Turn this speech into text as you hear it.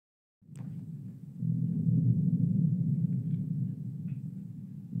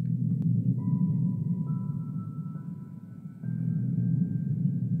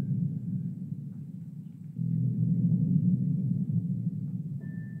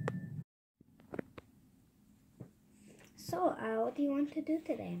So, what do you want to do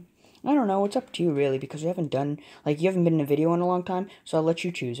today? I don't know. It's up to you, really, because you haven't been in a video in a long time, so I'll let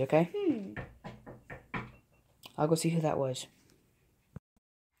you choose, okay? I'll go see who that was.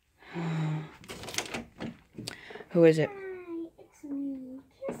 Who is it? Hi, it's me,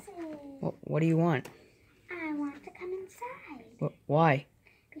 Kisses. What do you want? I want to come inside. Why?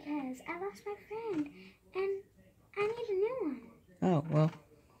 Because I lost my friend, and I need a new one. Oh, well,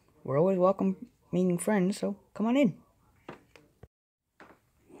 we're always welcoming friends, so come on in.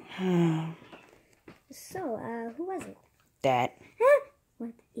 So, who was it? That. Huh?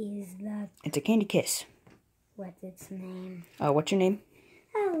 What is that? It's a candy kiss. What's its name? What's your name?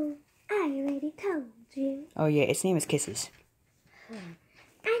 Oh, I already told you. Oh, yeah, its name is Kisses. I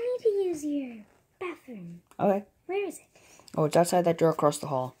need to use your bathroom. Okay. Where is it? Oh, it's outside that door across the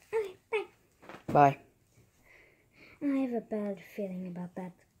hall. Okay, bye. Bye. I have a bad feeling about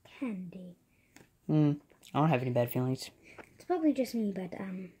that candy. I don't have any bad feelings. It's probably just me, but,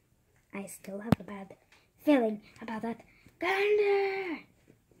 I still have a bad feeling about that candy.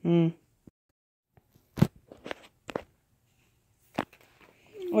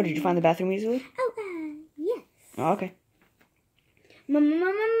 Oh, did you find the bathroom easily? Oh, yes. Oh, okay. Marc!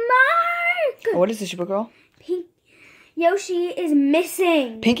 Oh, what is this, Supergirl? Yoshi is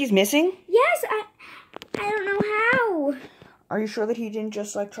missing. Pinky's missing? Yes, I don't know how. Are you sure that he didn't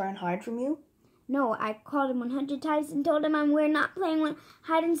just, try and hide from you? No, I called him 100 times and told him we're not playing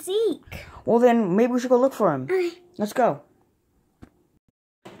hide and seek. Well, then, maybe we should go look for him. Okay. Let's go.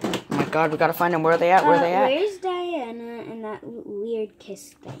 Oh, my God, we gotta find them. Where are they at? Where are they at? Where's Diana and that weird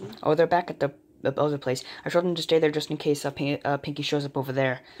kiss thing? Oh, they're back at the other place. I told them to stay there just in case Pinky shows up over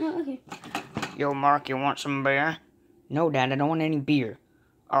there. Oh, okay. Yo, Marc, you want some beer? No, Dad, I don't want any beer.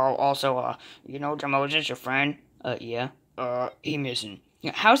 Oh, also, you know Moses, your friend? Yeah. He missing.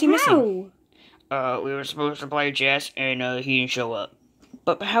 How's he missing? We were supposed to play chess, and, he didn't show up.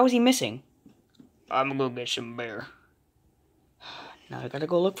 But how is he missing? I'm gonna go get some beer. Now I gotta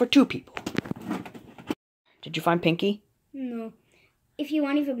go look for 2 people. Did you find Pinky? No. If you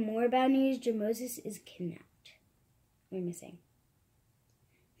want even more bad news, Moses is kidnapped. We're missing.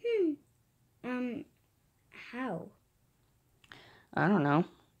 How? I don't know.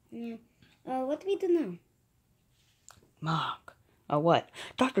 Yeah. What do we do now? Marc. What?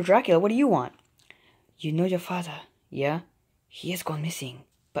 Dr. Dracula, what do you want? You know your father, yeah? He has gone missing.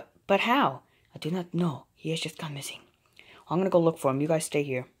 But how? I do not know. He has just gone missing. I'm gonna go look for him. You guys stay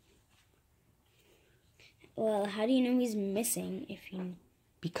here. Well, how do you know he's missing if you...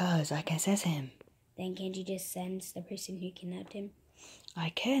 Because I can sense him. Then can't you just sense the person who kidnapped him? I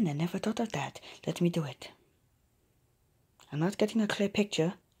can. I never thought of that. Let me do it. I'm not getting a clear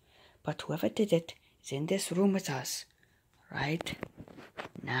picture, but whoever did it is in this room with us. Right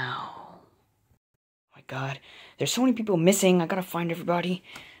now. Oh my God. There's so many people missing. I gotta find everybody.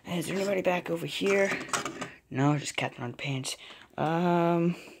 Is there anybody back over here? No, just Captain Underpants.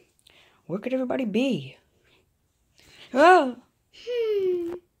 Where could everybody be? Oh!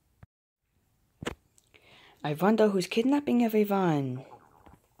 I wonder who's kidnapping everyone.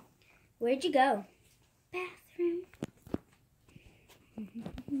 Where'd you go? Bathroom.